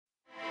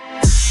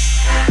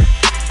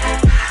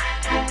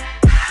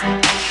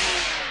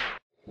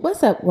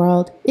What's up,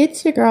 world?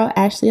 It's your girl,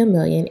 Ashley A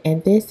Million,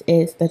 and this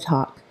is The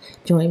Talk.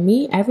 Join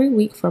me every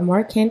week for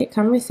more candid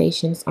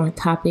conversations on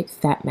topics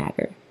that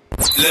matter.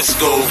 Let's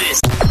go.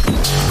 This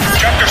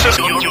Chapter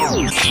System.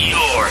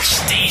 Your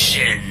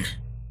station.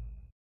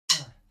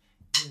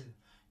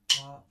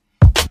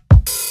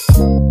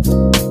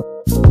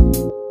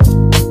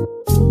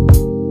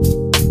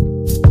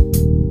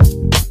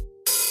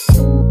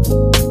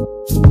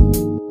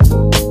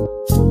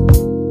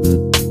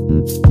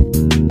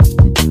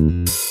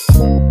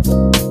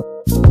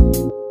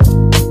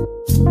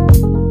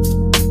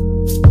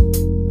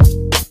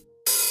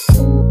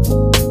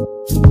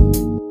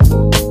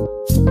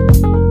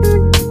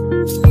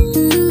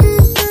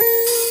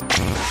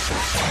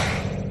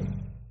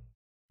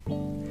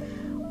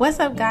 What's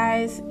up,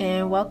 guys,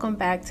 and welcome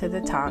back to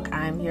The Talk.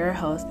 I'm your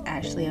host,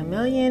 Ashley A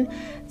Million.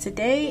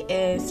 Today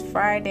is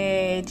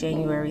Friday,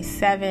 January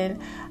 7th.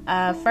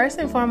 First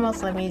and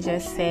foremost, let me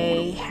just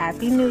say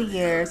Happy New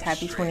Year's,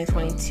 Happy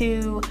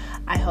 2022.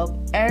 I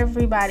hope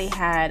everybody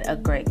had a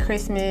great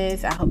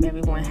Christmas. I hope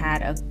everyone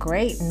had a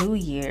great New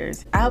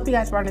Year's. I hope you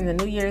guys brought in the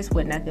New Year's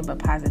with nothing but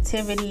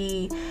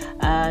positivity,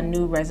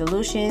 new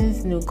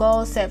resolutions, new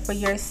goals set for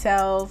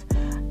yourself,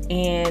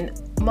 and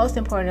most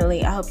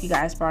importantly, I hope you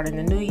guys brought in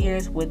the New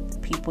Year's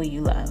with people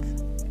you love.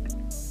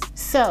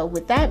 So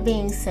with that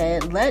being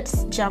said,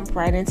 let's jump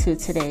right into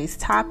today's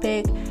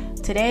topic.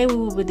 Today we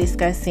will be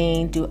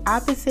discussing, do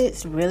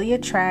opposites really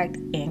attract,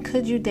 and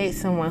could you date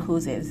someone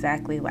who's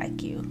exactly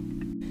like you?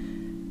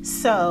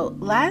 So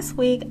last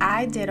week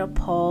I did a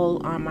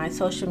poll on my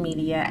social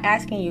media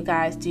asking you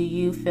guys, do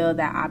you feel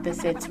that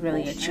opposites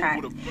really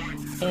attract?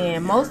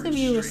 And most of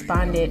you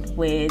responded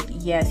with,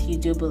 yes, you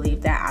do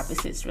believe that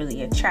opposites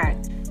really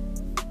attract.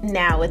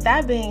 Now, with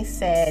that being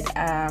said,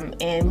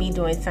 and me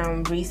doing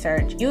some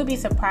research, you would be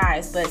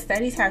surprised, but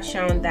studies have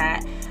shown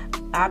that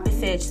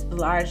opposites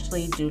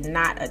largely do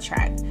not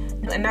attract.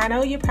 And I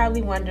know you're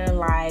probably wondering,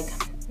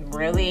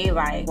 really?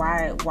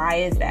 Why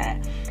is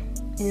that?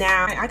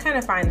 Now, I kind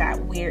of find that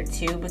weird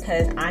too,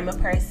 because I'm a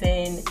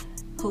person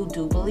who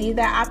do believe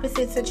that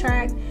opposites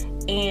attract.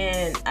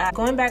 And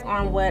going back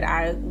on what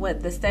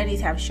the studies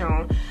have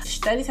shown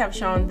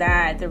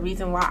that the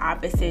reason why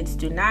opposites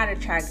do not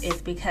attract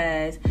is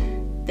because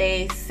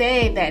they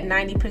say that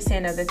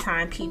 90% of the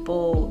time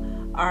people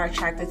are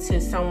attracted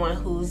to someone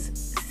who's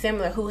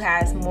similar, who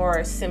has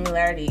more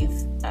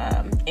similarities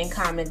in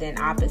common than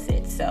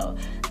opposites. So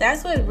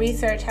that's what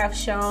research have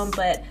shown.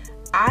 But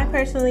I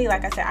personally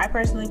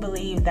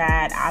believe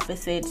that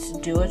opposites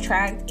do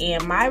attract.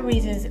 And my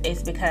reasons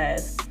is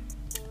because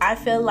I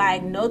feel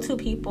like no two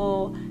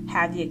people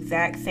have the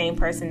exact same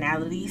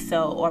personality.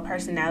 So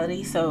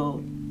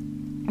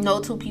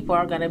no two people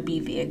are going to be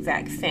the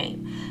exact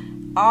same.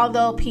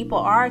 Although people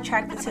are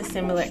attracted to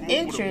similar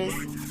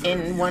interests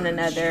in one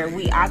another,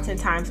 we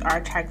oftentimes are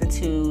attracted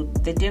to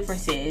the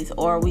differences,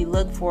 or we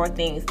look for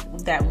things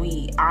that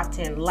we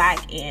often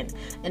lack in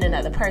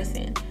another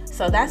person.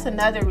 So that's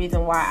another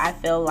reason why I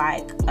feel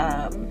like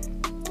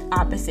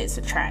opposites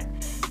attract.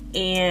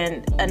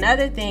 And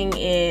another thing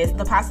is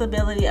the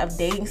possibility of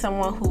dating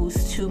someone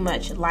who's too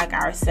much like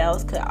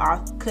ourselves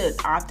could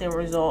often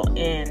result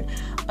in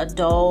a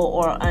dull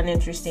or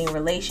uninteresting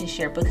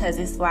relationship, because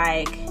it's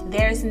like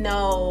there's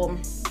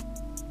nothing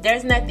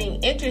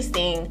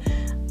interesting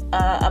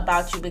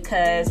about you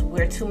because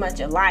we're too much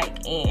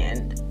alike,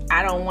 and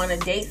I don't want to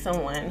date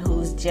someone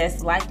who's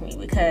just like me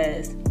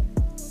because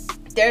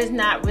there's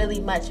not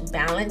really much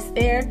balance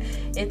there,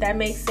 if that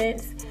makes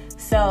sense.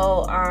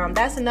 So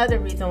that's another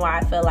reason why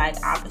I feel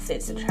like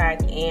opposites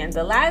attract. And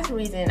the last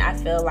reason I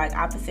feel like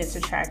opposites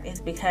attract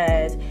is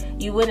because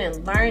you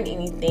wouldn't learn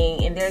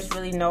anything, and there's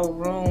really no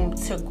room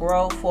to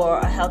grow for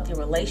a healthy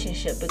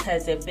relationship,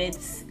 because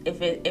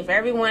if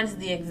everyone's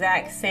the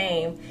exact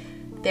same,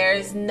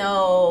 there's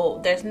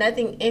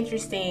nothing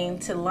interesting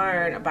to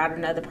learn about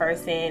another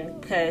person,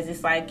 because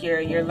it's like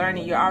you're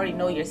learning, you already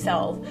know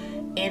yourself.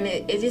 And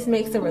it just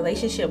makes the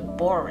relationship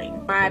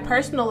boring. My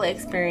personal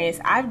experience,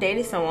 I've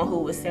dated someone who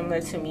was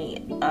similar to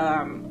me,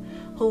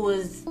 who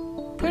was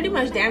pretty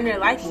much damn near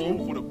like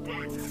me.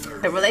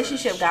 The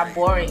relationship got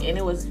boring and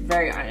it was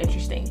very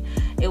uninteresting.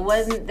 There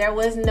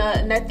was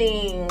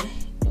nothing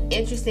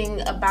interesting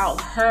about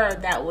her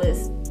that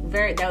was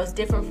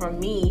different from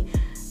me,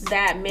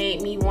 that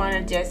made me want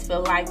to just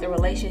feel like the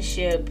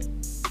relationship,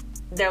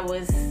 there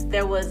was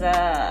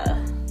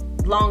a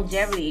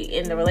longevity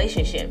in the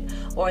relationship,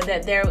 or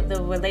that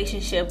the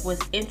relationship was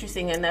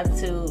interesting enough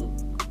to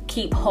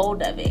keep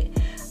hold of it.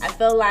 I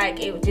feel like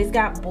it just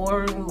got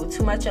boring. We were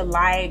too much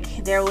alike.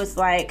 And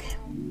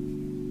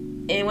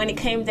when it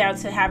came down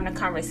to having a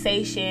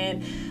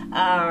conversation,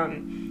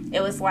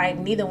 it was like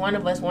neither one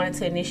of us wanted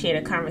to initiate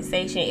a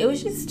conversation. It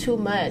was just too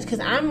much, because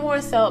I'm more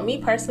so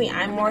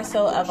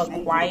of a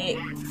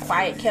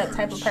quiet kept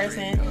type of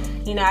person.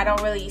 You know, I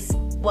don't really,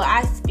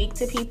 I speak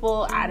to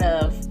people out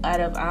of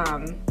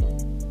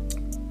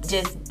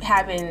just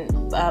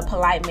having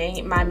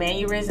my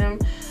mannerism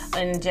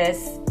and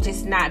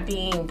just not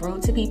being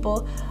rude to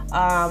people.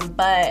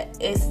 But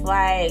it's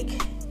like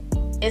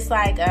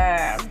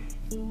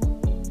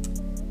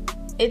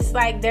it's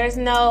like there's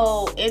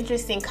no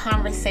interesting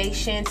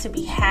conversation to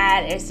be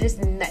had. It's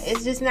just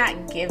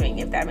not giving,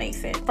 if that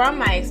makes sense. From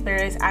my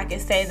experience, I can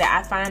say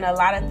that I find a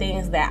lot of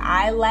things that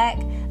I lack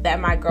that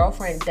my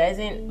girlfriend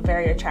doesn't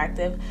very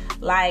attractive.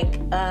 Like,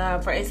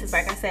 for instance,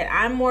 like I said,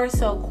 I'm more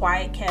so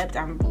quiet kept.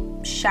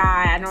 I'm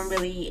shy. I'm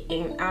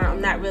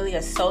not really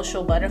a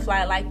social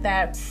butterfly like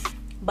that.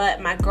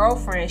 But my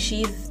girlfriend,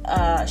 she's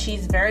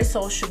very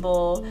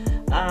sociable.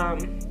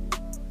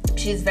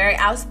 She's very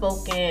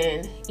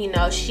outspoken. You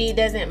know, she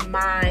doesn't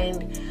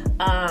mind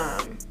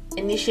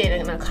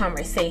initiating a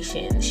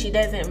conversation. She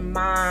doesn't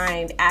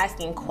mind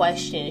asking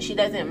questions. She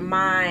doesn't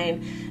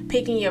mind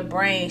picking your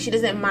brain. She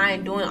doesn't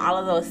mind doing all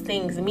of those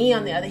things. Me,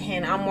 on the other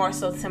hand, I'm more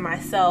so to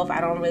myself.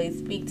 I don't really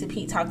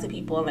talk to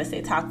people unless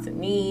they talk to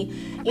me.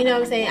 You know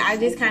what I'm saying? I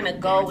just kind of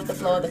go with the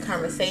flow of the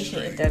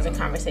conversation if there's a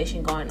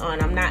conversation going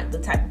on. I'm not the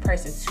type of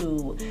person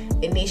to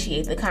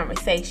initiate the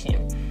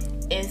conversation.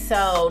 And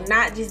so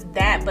not just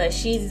that, but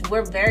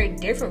we're very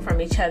different from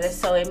each other.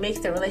 So it makes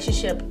the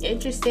relationship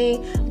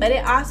interesting, but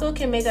it also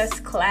can make us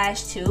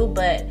clash too.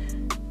 But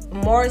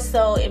more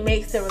so, it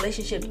makes the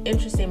relationship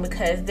interesting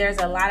because there's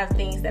a lot of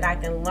things that I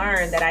can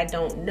learn that I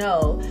don't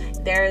know.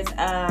 There's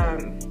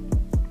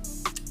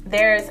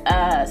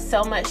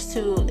so much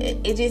to it.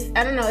 It just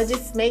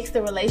makes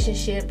the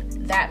relationship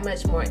that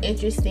much more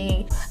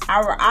interesting.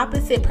 Our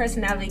opposite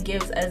personality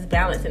gives us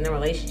balance in the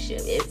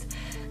relationship. It's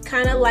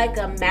kind of like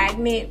a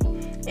magnet.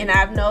 And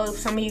I know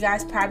some of you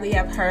guys probably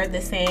have heard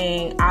the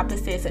saying,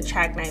 opposites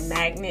attract like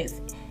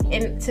magnets.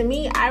 And to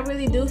me, I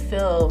really do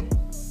feel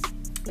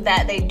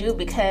that they do,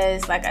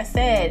 because like I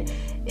said,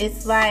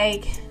 it's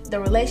like the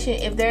relation,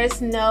 if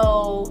there's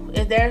no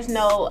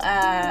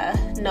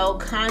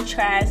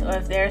contrast, or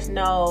if there's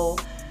no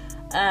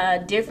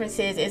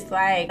differences, it's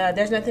like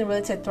there's nothing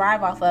really to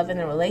thrive off of in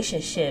a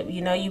relationship.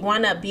 You know, you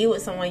want to be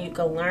with someone you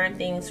can learn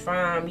things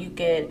from, you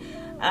could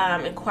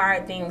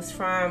acquire things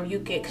from,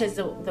 because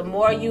the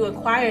more you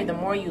acquire, the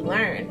more you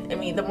learn. I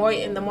mean, the more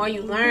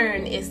you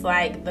learn, it's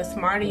like the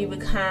smarter you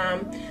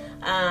become,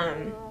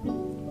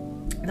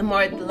 the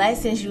more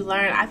lessons you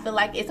learn. I feel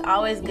like it's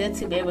always good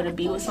to be able to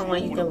be with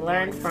someone you can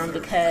learn from,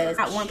 because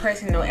not one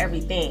person know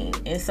everything.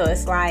 And so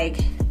it's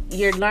like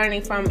you're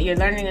learning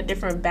a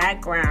different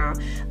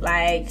background.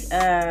 Like,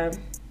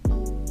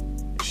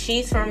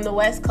 she's from the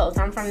West Coast,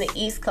 I'm from the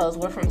East Coast.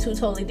 We're from two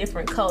totally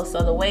different coasts.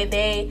 So the way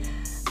they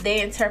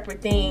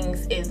interpret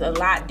things is a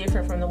lot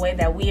different from the way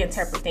that we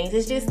interpret things.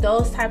 It's just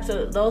those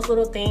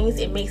little things.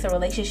 It makes a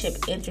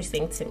relationship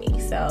interesting to me.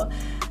 So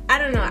I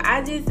don't know.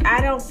 I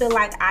don't feel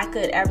like I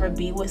could ever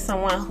be with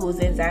someone who's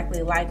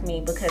exactly like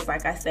me, because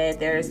like I said,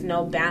 there's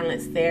no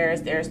balance there.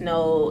 There's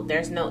no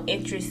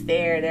interest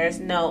there. There's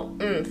no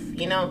oomph.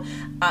 You know,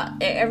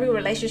 every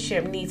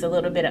relationship needs a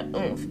little bit of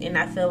oomph, and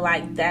I feel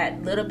like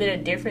that little bit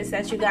of difference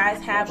that you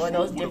guys have, or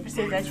those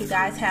differences that you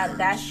guys have,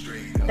 that's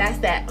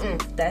that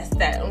oomph. That's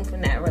that oomph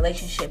in that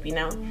relationship, you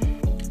know?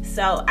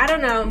 So, I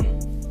don't know.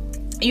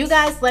 You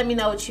guys let me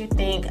know what you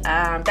think.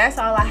 That's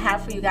all I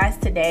have for you guys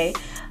today.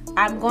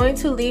 I'm going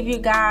to leave you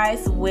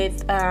guys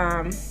with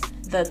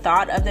the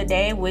thought of the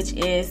day, which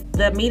is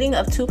the meeting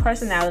of two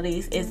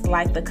personalities is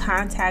like the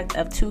contact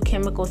of two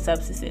chemical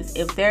substances.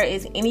 If there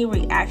is any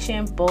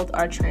reaction, both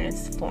are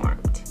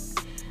transformed.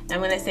 I'm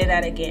going to say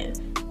that again.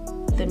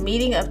 The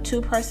meeting of two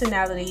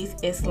personalities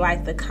is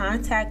like the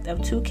contact of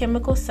two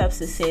chemical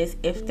substances.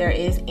 If there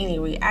is any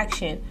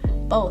reaction,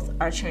 both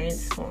are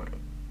transformed.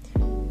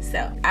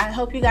 So I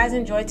hope you guys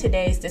enjoyed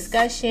today's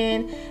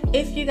discussion.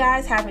 If you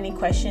guys have any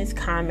questions,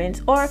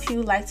 comments, or if you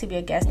would like to be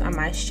a guest on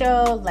my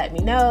show, let me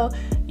know.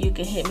 You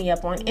can hit me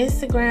up on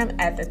Instagram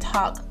at The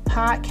Talk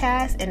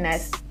Podcast, and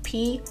that's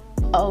PODCST,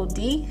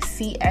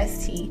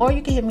 or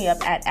you can hit me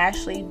up at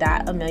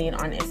ashley.amillion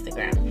on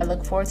Instagram. I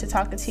look forward to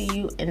talking to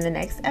you in the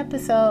next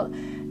episode.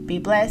 Be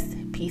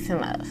blessed, peace,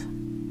 and love.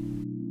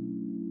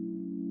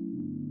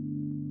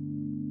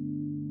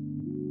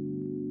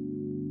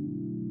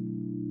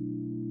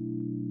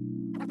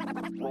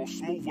 Roll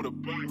smooth with a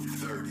beat.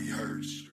 30 hertz.